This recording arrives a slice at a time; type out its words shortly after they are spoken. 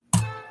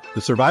the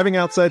Surviving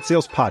Outside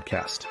Sales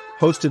podcast,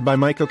 hosted by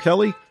Mike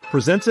O'Kelly,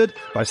 presented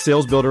by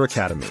Sales Builder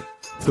Academy.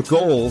 The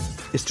goal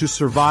is to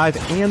survive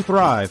and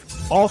thrive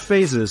all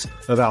phases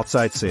of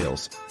outside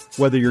sales,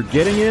 whether you're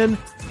getting in,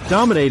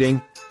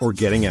 dominating, or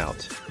getting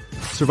out.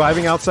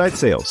 Surviving Outside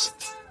Sales.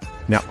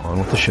 Now on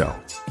with the show.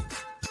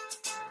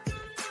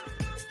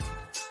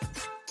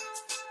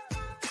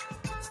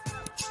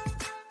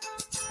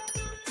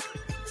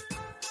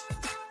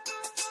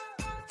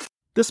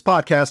 This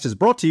podcast is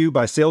brought to you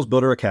by Sales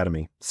Builder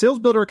Academy. Sales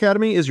Builder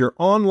Academy is your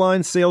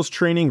online sales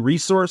training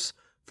resource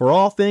for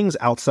all things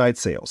outside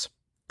sales.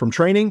 From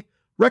training,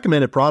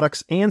 recommended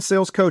products, and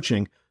sales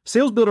coaching,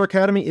 Sales Builder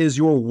Academy is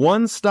your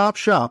one-stop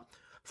shop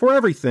for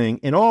everything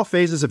in all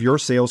phases of your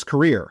sales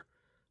career.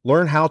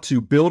 Learn how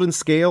to build and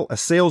scale a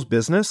sales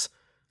business.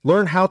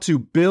 Learn how to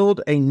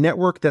build a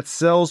network that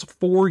sells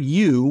for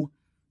you.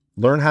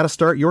 Learn how to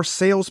start your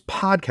sales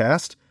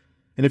podcast.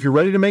 And if you're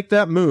ready to make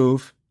that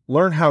move,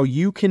 learn how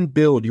you can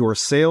build your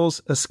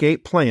sales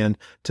escape plan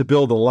to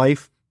build the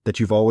life that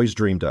you've always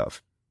dreamed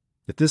of.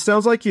 If this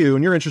sounds like you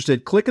and you're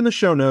interested, click in the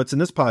show notes in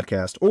this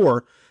podcast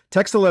or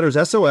text the letters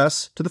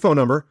SOS to the phone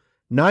number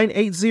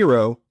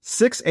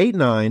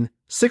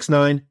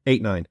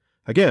 980-689-6989.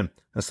 Again,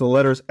 that's the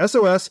letters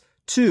SOS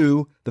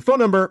to the phone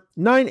number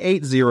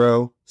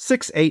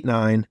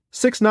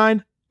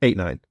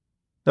 980-689-6989.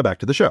 Now back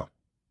to the show.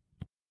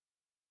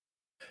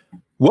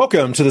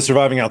 Welcome to the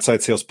Surviving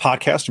Outside Sales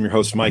podcast. I'm your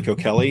host, Mike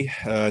O'Kelly.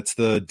 It's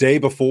the day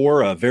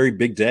before a very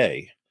big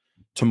day.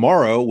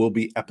 Tomorrow will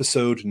be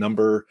episode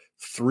number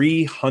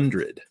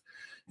 300.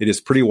 It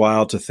is pretty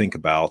wild to think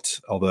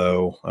about,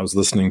 although I was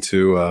listening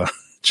to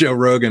Joe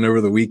Rogan over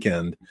the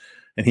weekend,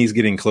 and he's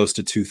getting close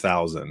to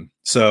 2,000.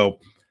 So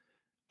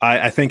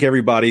I think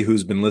everybody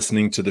who's been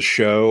listening to the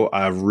show,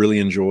 I've really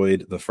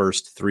enjoyed the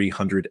first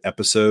 300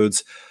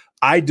 episodes.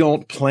 I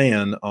don't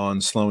plan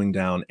on slowing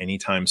down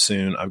anytime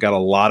soon. I've got a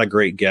lot of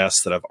great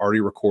guests that I've already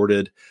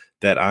recorded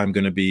that I'm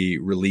going to be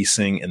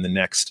releasing in the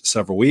next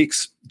several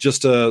weeks.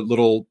 Just a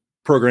little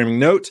programming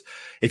note.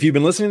 If you've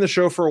been listening to the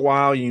show for a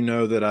while, you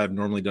know that I've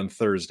normally done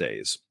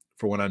Thursdays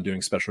for when I'm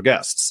doing special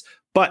guests,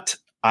 but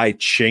I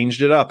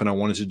changed it up and I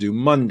wanted to do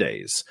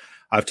Mondays.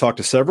 I've talked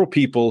to several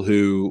people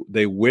who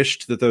they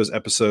wished that those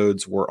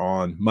episodes were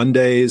on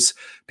Mondays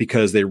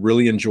because they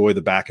really enjoy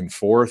the back and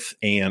forth.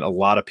 And a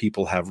lot of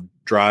people have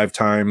drive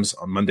times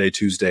on Monday,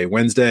 Tuesday,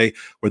 Wednesday,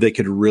 where they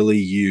could really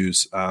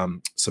use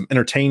some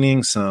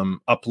entertaining, some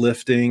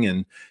uplifting,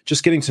 and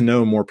just getting to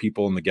know more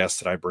people and the guests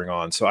that I bring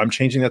on. So I'm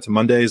changing that to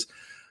Mondays.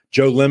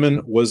 Joe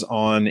Lemon was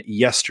on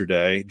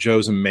yesterday.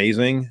 Joe's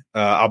amazing.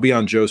 I'll be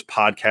on Joe's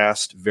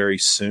podcast very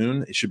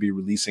soon. It should be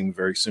releasing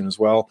very soon as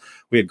well.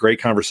 We had great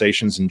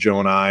conversations, and Joe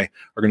and I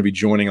are going to be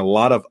joining a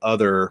lot of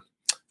other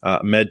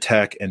med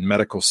tech and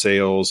medical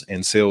sales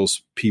and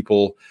sales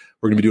people.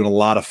 We're going to be doing a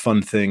lot of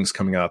fun things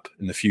coming up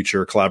in the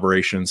future,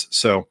 collaborations.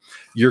 So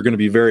you're going to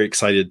be very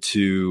excited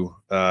to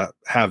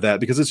have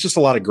that because it's just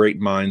a lot of great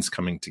minds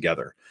coming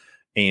together.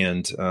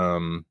 And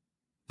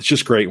it's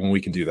just great when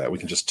we can do that. We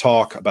can just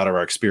talk about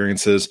our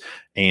experiences,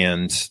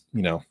 and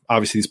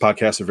obviously these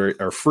podcasts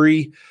are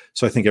free.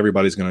 So I think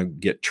everybody's going to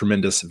get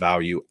tremendous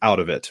value out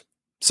of it.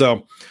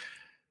 So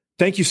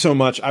thank you so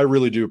much. I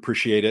really do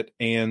appreciate it.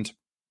 And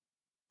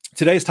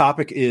today's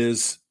topic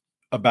is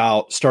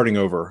about starting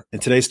over,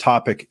 and today's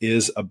topic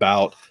is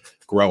about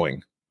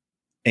growing.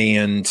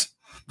 And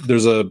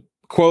there's a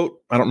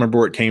quote. I don't remember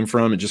where it came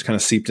from. It just kind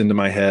of seeped into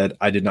my head.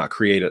 I did not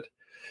create it.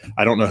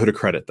 I don't know who to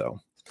credit though,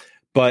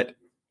 but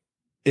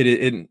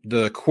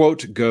the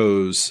quote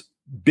goes,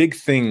 "Big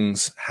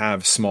things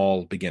have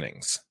small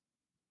beginnings."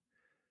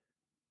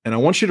 And I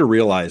want you to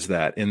realize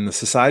that in the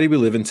society we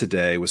live in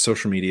today with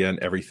social media and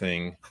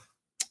everything,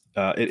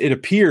 it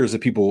appears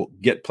that people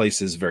get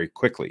places very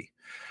quickly.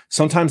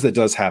 Sometimes that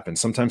does happen.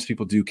 Sometimes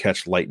people do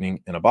catch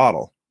lightning in a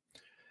bottle.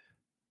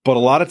 But a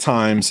lot of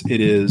times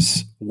it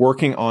is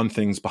working on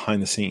things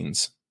behind the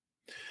scenes.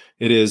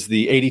 It is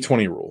the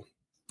 80-20 rule.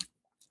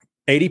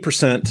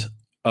 80%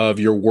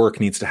 of your work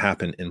needs to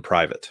happen in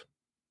private.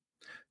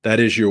 That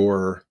is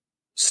your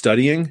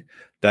studying.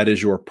 That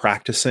is your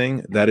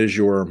practicing. That is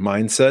your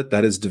mindset.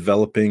 That is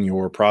developing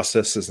your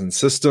processes and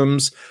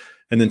systems.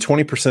 And then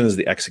 20% is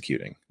the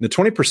executing. The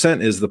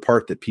 20% is the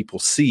part that people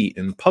see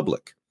in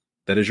public.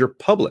 That is your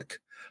public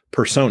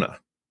persona,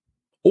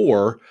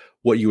 or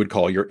what you would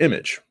call your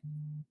image.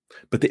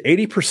 But the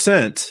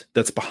 80%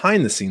 that's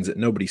behind the scenes that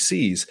nobody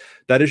sees,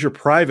 that is your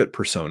private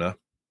persona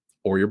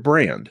or your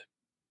brand.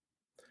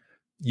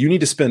 You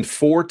need to spend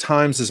 4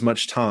 times as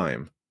much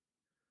time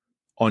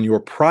on your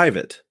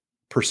private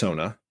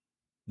persona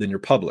than your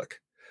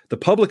public. The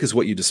public is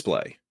what you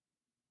display.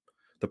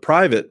 The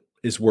private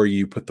is where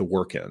you put the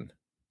work in.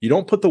 You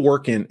don't put the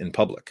work in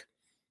public.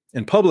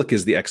 And public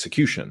is the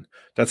execution.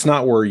 That's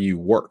not where you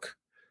work.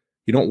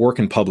 You don't work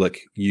in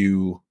public,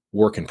 you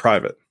work in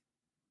private.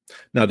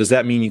 Now, does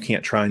that mean you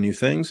can't try new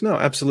things? No,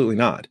 absolutely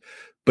not.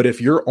 But if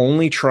you're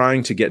only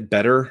trying to get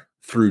better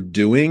through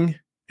doing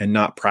and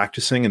not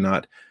practicing and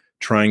not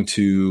trying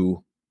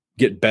to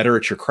get better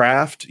at your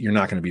craft, you're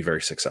not going to be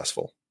very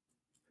successful.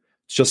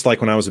 It's just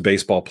like when I was a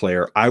baseball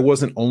player, I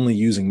wasn't only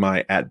using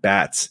my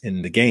at-bats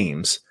in the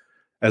games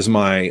as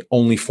my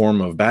only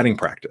form of batting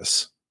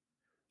practice.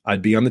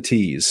 I'd be on the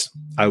tees.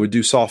 I would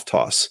do soft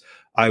toss.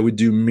 I would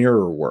do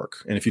mirror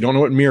work. And if you don't know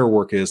what mirror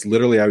work is,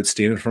 literally I would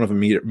stand in front of a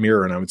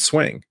mirror and I would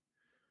swing.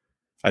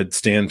 I'd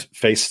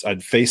face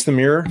the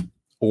mirror,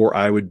 or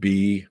I would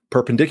be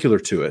perpendicular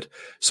to it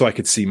so I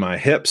could see my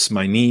hips,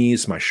 my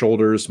knees, my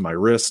shoulders, my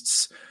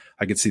wrists.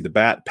 I could see the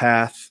bat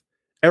path,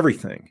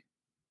 everything.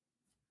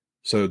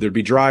 So there'd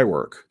be dry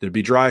work. There'd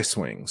be dry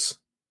swings.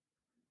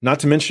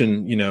 Not to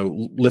mention,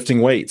 lifting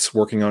weights,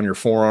 working on your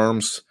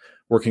forearms,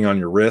 working on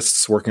your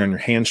wrists, working on your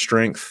hand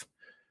strength.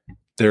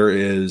 There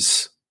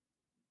is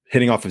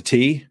hitting off a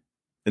tee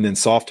and then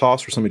soft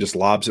toss where somebody just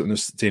lobs it when they're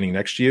standing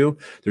next to you.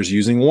 There's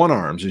using one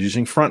arm. There's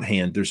using front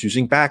hand. There's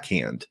using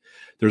backhand.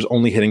 There's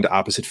only hitting to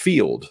opposite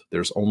field.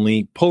 There's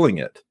only pulling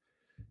it.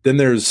 Then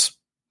there's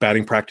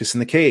batting practice in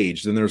the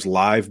cage. Then there's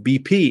live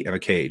BP in a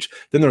cage.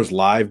 Then there's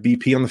live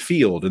BP on the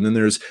field. And then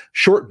there's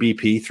short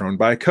BP thrown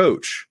by a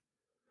coach.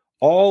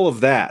 All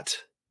of that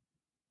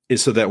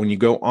is so that when you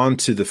go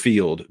onto the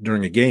field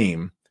during a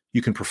game,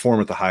 you can perform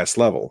at the highest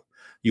level.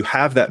 You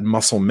have that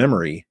muscle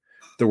memory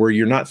that where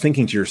you're not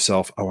thinking to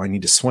yourself, oh, I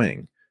need to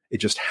swing. It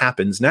just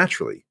happens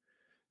naturally.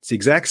 It's the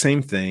exact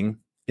same thing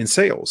in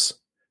sales.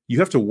 You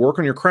have to work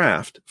on your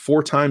craft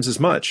 4 times as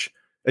much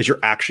as you're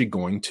actually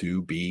going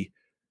to be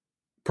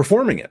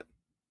performing it.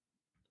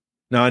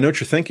 Now, I know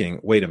what you're thinking.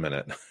 Wait a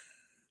minute.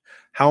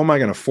 How am I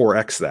going to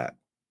 4X that?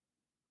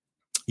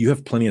 You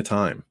have plenty of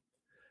time.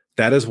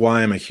 That is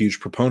why I'm a huge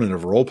proponent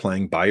of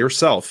role-playing by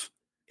yourself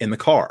in the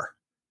car.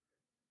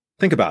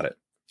 Think about it.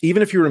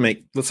 Even if you were to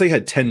make, let's say you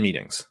had 10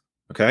 meetings,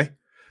 okay?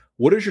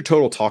 What is your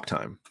total talk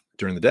time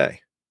during the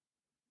day?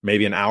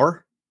 Maybe an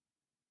hour?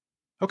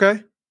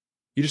 Okay.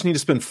 You just need to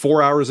spend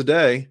 4 hours a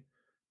day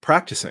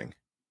practicing.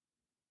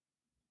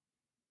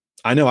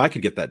 I know I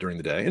could get that during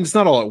the day, and it's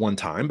not all at one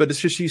time, but it's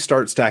just you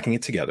start stacking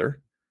it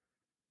together.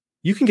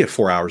 You can get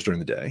 4 hours during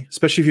the day,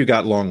 especially if you've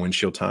got long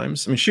windshield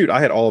times. I mean, shoot, I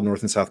had all of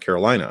North and South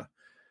Carolina.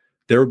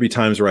 There would be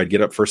times where I'd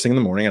get up first thing in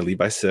the morning, I'd leave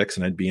by 6,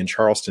 and I'd be in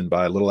Charleston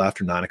by a little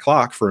after 9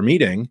 o'clock for a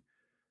meeting.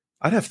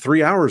 I'd have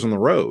 3 hours on the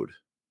road,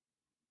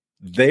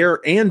 there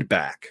and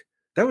back.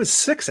 That was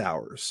 6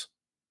 hours.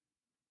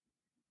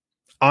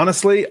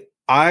 Honestly,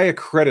 I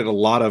credit a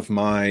lot of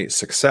my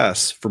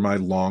success for my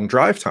long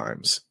drive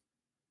times.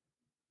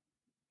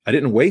 I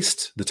didn't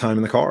waste the time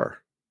in the car.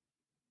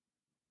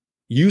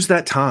 Use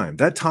that time.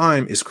 That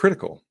time is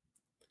critical.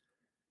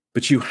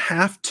 But you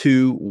have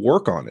to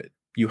work on it.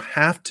 You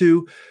have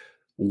to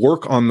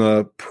work on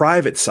the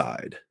private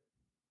side.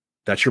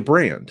 That's your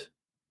brand.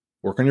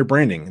 Work on your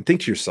branding and think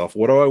to yourself,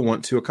 what do I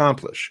want to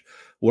accomplish?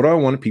 What do I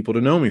want people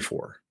to know me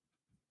for?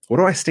 What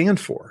do I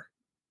stand for?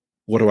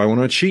 What do I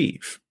want to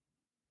achieve?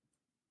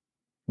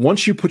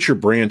 Once you put your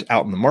brand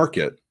out in the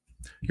market,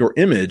 your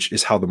image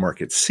is how the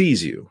market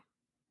sees you.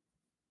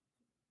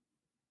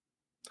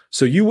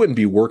 So you wouldn't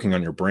be working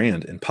on your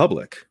brand in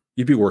public.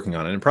 You'd be working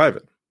on it in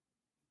private.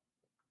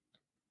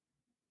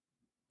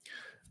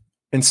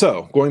 And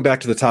so, going back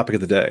to the topic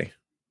of the day,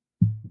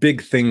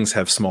 big things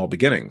have small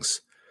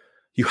beginnings.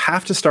 You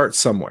have to start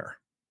somewhere.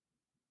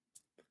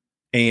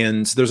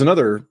 And there's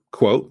another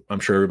quote,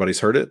 I'm sure everybody's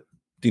heard it.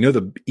 Do you know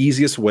the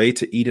easiest way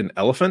to eat an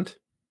elephant?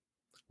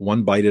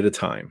 1 bite at a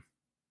time.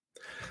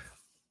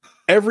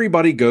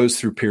 Everybody goes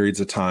through periods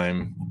of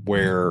time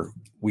where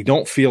we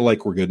don't feel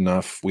like we're good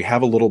enough. We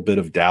have a little bit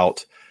of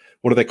doubt.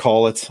 What do they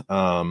call it?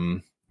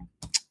 I'm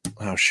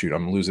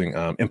losing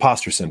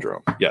imposter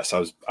syndrome. Yes,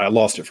 I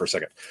lost it for a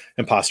second.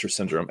 Imposter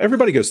syndrome.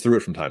 Everybody goes through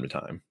it from time to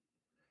time.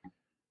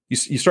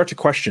 You start to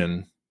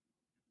question,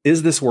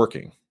 is this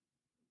working?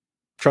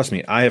 Trust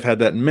me, I have had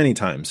that many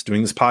times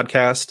doing this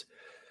podcast,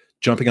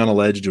 jumping on a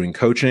ledge, doing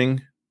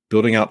coaching,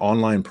 building out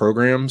online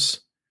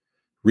programs,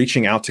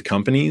 reaching out to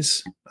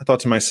companies. I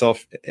thought to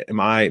myself,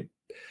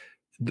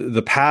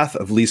 the path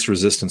of least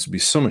resistance would be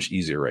so much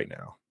easier right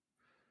now.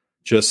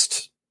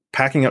 Just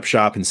packing up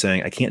shop and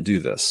saying, I can't do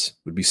this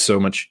would be so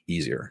much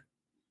easier.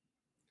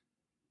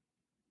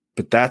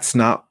 But that's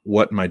not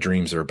what my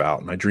dreams are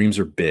about. My dreams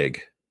are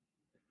big.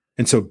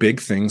 And so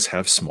big things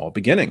have small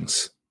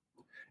beginnings.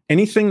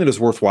 Anything that is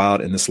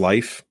worthwhile in this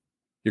life,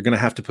 you're going to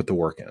have to put the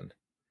work in.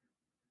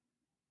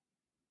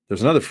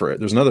 There's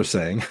another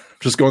saying, I'm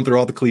just going through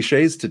all the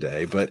cliches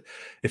today, but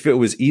if it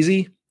was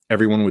easy,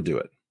 everyone would do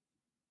it.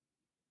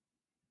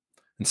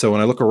 And so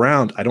when I look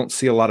around, I don't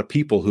see a lot of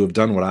people who have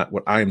done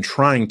what I am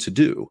trying to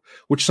do,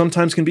 which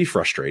sometimes can be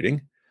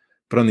frustrating,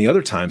 but on the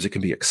other times it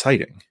can be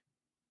exciting.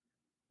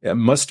 It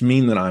must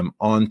mean that I'm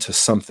on to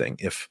something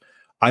if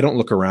I don't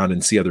look around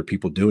and see other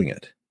people doing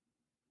it.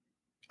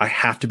 I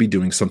have to be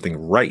doing something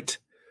right,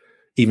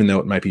 even though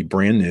it might be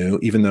brand new,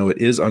 even though it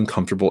is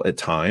uncomfortable at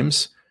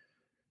times.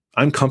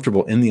 I'm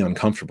comfortable in the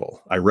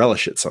uncomfortable. I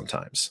relish it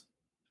sometimes.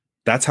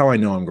 That's how I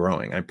know I'm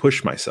growing. I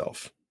push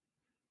myself.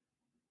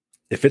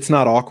 If it's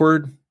not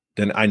awkward,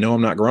 then I know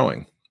I'm not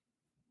growing.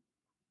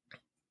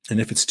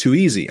 And if it's too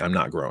easy, I'm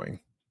not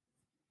growing.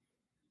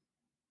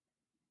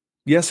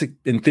 Yes,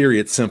 in theory,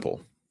 it's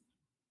simple.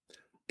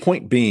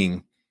 Point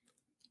being,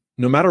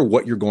 no matter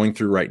what you're going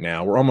through right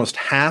now, we're almost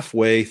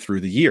halfway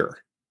through the year.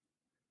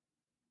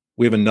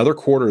 We have another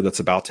quarter that's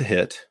about to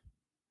hit.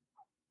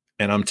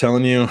 And I'm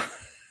telling you,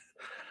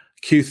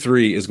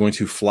 Q3 is going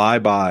to fly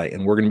by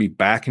and we're going to be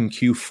back in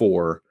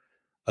Q4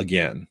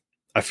 again.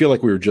 I feel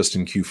like we were just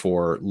in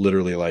Q4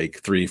 literally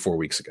like 3-4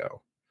 weeks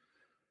ago.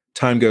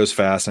 Time goes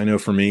fast. I know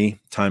for me,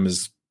 time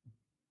is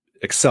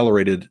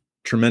accelerated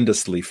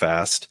tremendously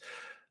fast,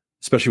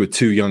 especially with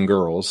 2 young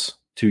girls,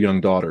 2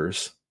 young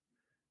daughters.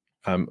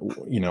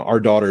 Our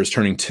daughter is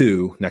turning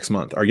 2 next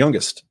month. Our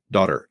youngest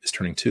daughter is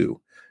turning 2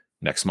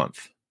 next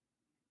month.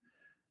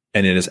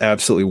 And it is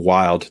absolutely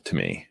wild to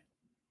me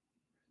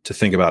to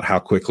think about how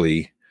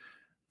quickly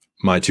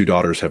my 2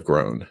 daughters have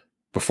grown.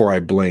 Before I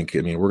blink,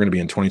 we're going to be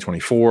in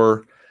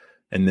 2024,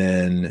 and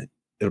then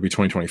it'll be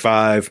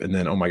 2025, and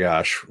then, oh my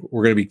gosh,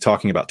 we're going to be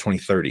talking about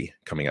 2030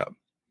 coming up.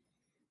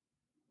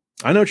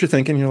 I know what you're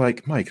thinking. You're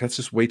like, Mike, that's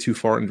just way too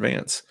far in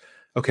advance.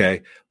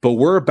 Okay, but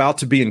we're about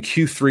to be in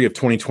Q3 of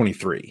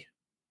 2023.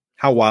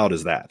 How wild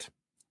is that?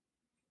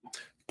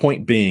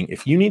 Point being,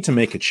 if you need to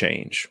make a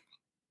change,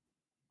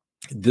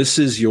 this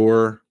is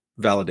your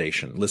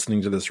validation,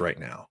 listening to this right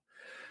now.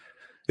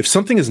 If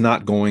something is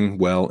not going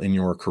well in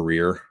your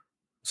career,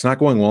 it's not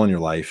going well in your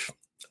life,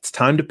 it's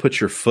time to put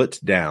your foot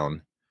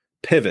down,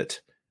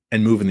 pivot,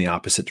 and move in the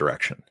opposite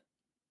direction.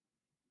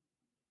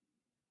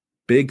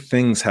 Big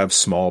things have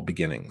small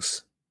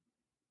beginnings.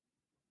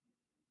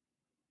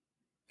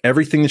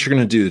 Everything that you're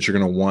going to do that you're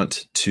going to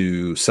want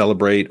to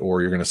celebrate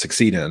or you're going to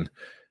succeed in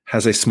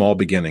has a small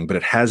beginning, but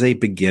it has a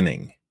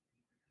beginning.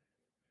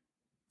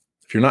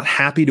 If you're not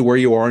happy to where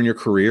you are in your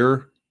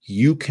career,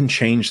 you can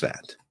change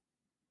that.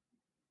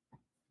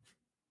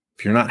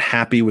 If you're not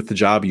happy with the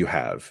job you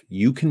have,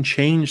 you can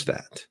change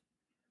that.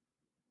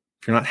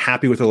 If you're not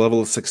happy with the level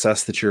of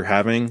success that you're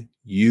having,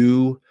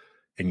 you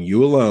and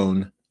you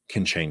alone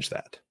can change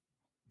that.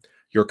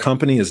 Your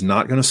company is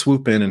not going to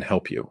swoop in and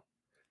help you.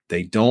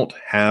 They don't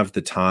have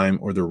the time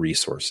or the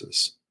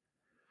resources.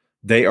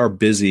 They are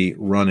busy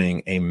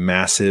running a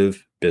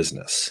massive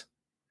business.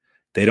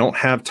 They don't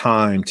have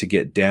time to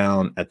get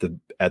down at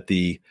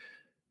the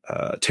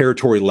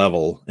territory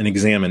level and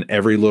examine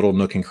every little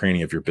nook and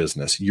cranny of your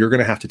business. You're going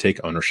to have to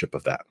take ownership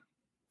of that.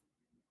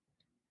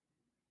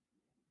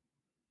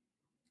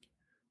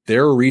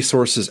 There are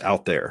resources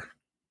out there.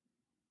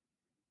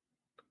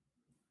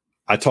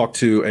 I talked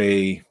to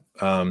a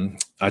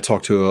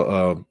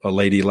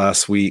lady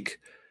last week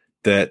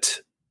that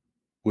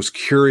was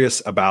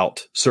curious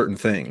about certain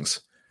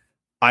things.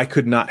 I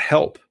could not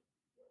help.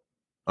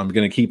 I'm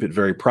going to keep it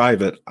very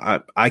private.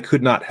 I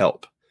could not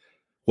help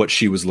what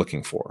she was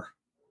looking for,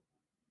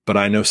 but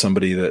I know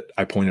somebody that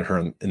I pointed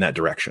her in that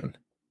direction.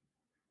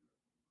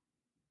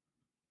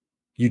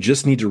 You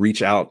just need to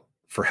reach out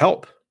for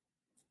help.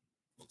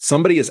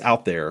 Somebody is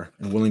out there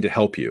and willing to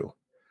help you,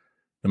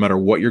 no matter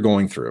what you're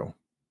going through.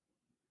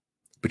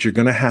 But you're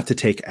going to have to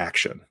take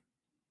action.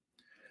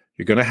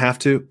 You're going to have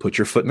to put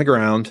your foot in the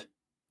ground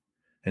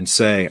and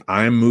say,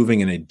 I'm moving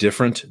in a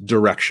different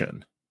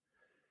direction.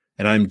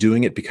 And I'm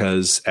doing it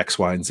because X,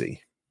 Y, and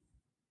Z.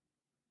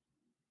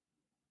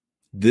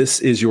 This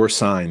is your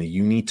sign that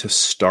you need to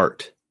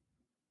start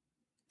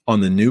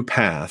on the new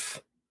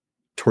path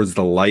towards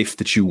the life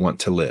that you want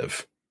to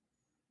live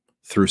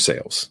through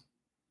sales.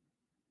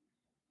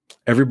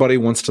 Everybody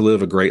wants to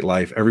live a great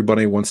life.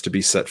 Everybody wants to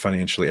be set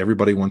financially.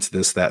 Everybody wants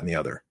this, that, and the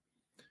other.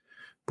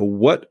 But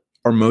what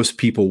are most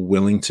people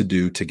willing to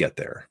do to get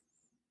there?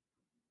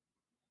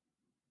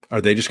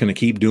 Are they just going to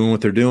keep doing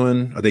what they're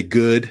doing? Are they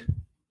good?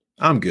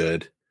 I'm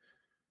good.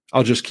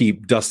 I'll just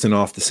keep dusting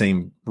off the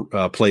same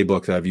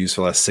playbook that I've used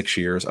for the last 6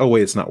 years. Oh,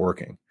 wait, it's not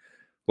working.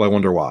 Well, I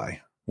wonder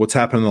why. What's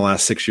happened in the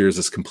last 6 years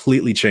has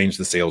completely changed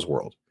the sales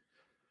world.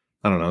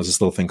 I don't know. It's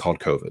this little thing called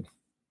COVID.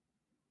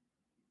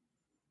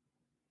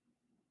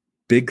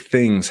 Big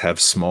things have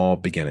small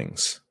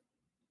beginnings.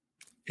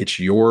 It's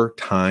your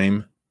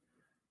time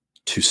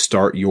to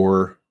start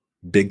your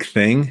big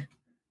thing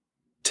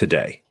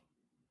today.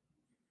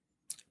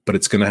 But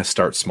it's going to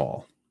start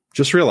small.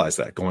 Just realize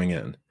that going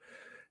in.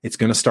 It's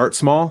going to start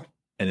small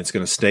and it's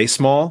going to stay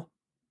small.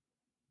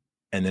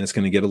 And then it's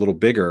going to get a little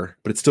bigger,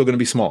 but it's still going to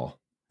be small.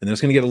 And then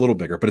it's going to get a little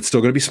bigger, but it's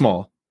still going to be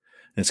small.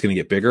 And it's going to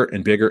get bigger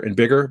and bigger and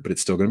bigger, but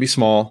it's still going to be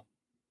small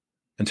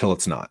until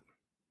it's not.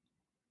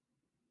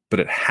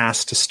 But it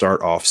has to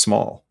start off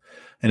small.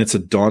 And it's a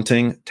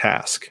daunting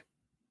task.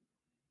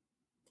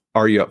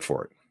 Are you up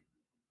for it?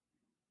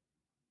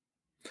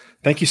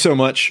 Thank you so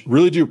much.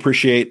 Really do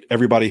appreciate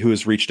everybody who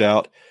has reached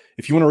out.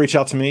 If you want to reach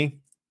out to me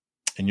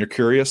and you're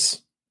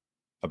curious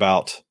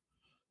about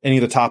any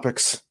of the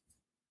topics,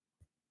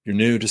 you're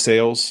new to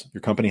sales,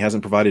 your company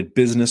hasn't provided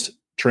business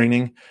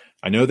training.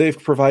 I know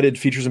they've provided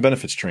features and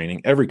benefits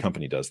training. Every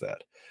company does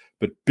that.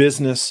 But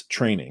business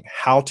training,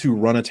 how to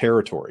run a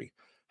territory,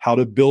 how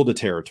to build a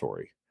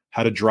territory,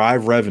 how to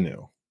drive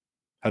revenue,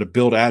 how to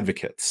build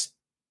advocates,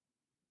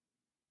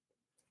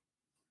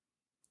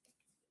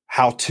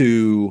 how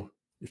to,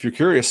 if you're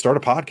curious, start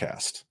a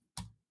podcast,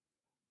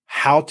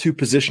 how to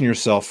position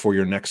yourself for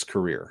your next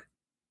career.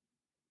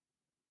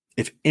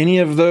 If any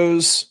of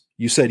those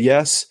you said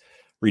yes,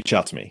 reach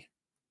out to me.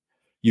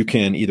 You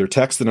can either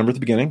text the number at the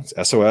beginning,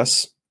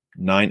 SOS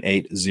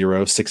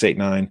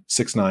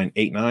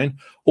 980-689-6989,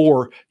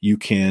 or you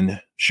can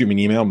shoot me an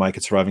email, Mike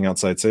at Surviving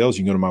Outside Sales.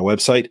 You can go to my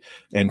website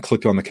and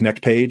click on the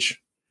connect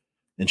page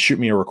and shoot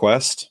me a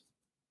request.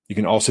 You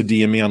can also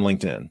DM me on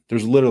LinkedIn.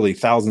 There's literally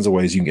thousands of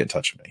ways you can get in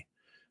touch with me.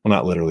 Well,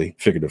 not literally,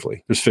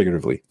 figuratively. There's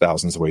figuratively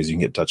thousands of ways you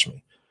can get in touch with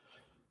me.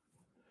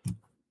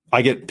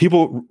 I get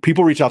people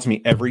reach out to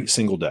me every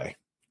single day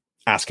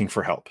asking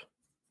for help.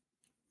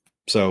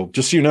 So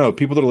just so you know,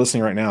 people that are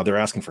listening right now, they're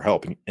asking for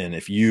help. And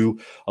if you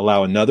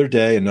allow another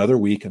day, another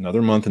week,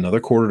 another month, another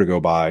quarter to go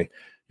by,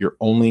 you're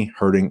only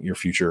hurting your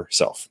future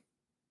self.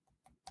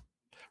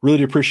 Really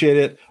do appreciate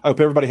it. I hope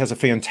everybody has a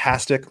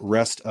fantastic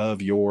rest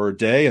of your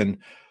day. And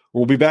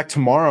we'll be back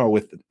tomorrow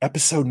with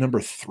episode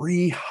number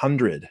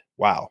 300.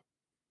 Wow.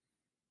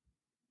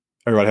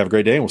 Everybody have a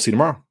great day, and we'll see you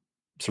tomorrow.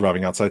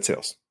 Surviving Outside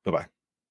Sales. Bye-bye.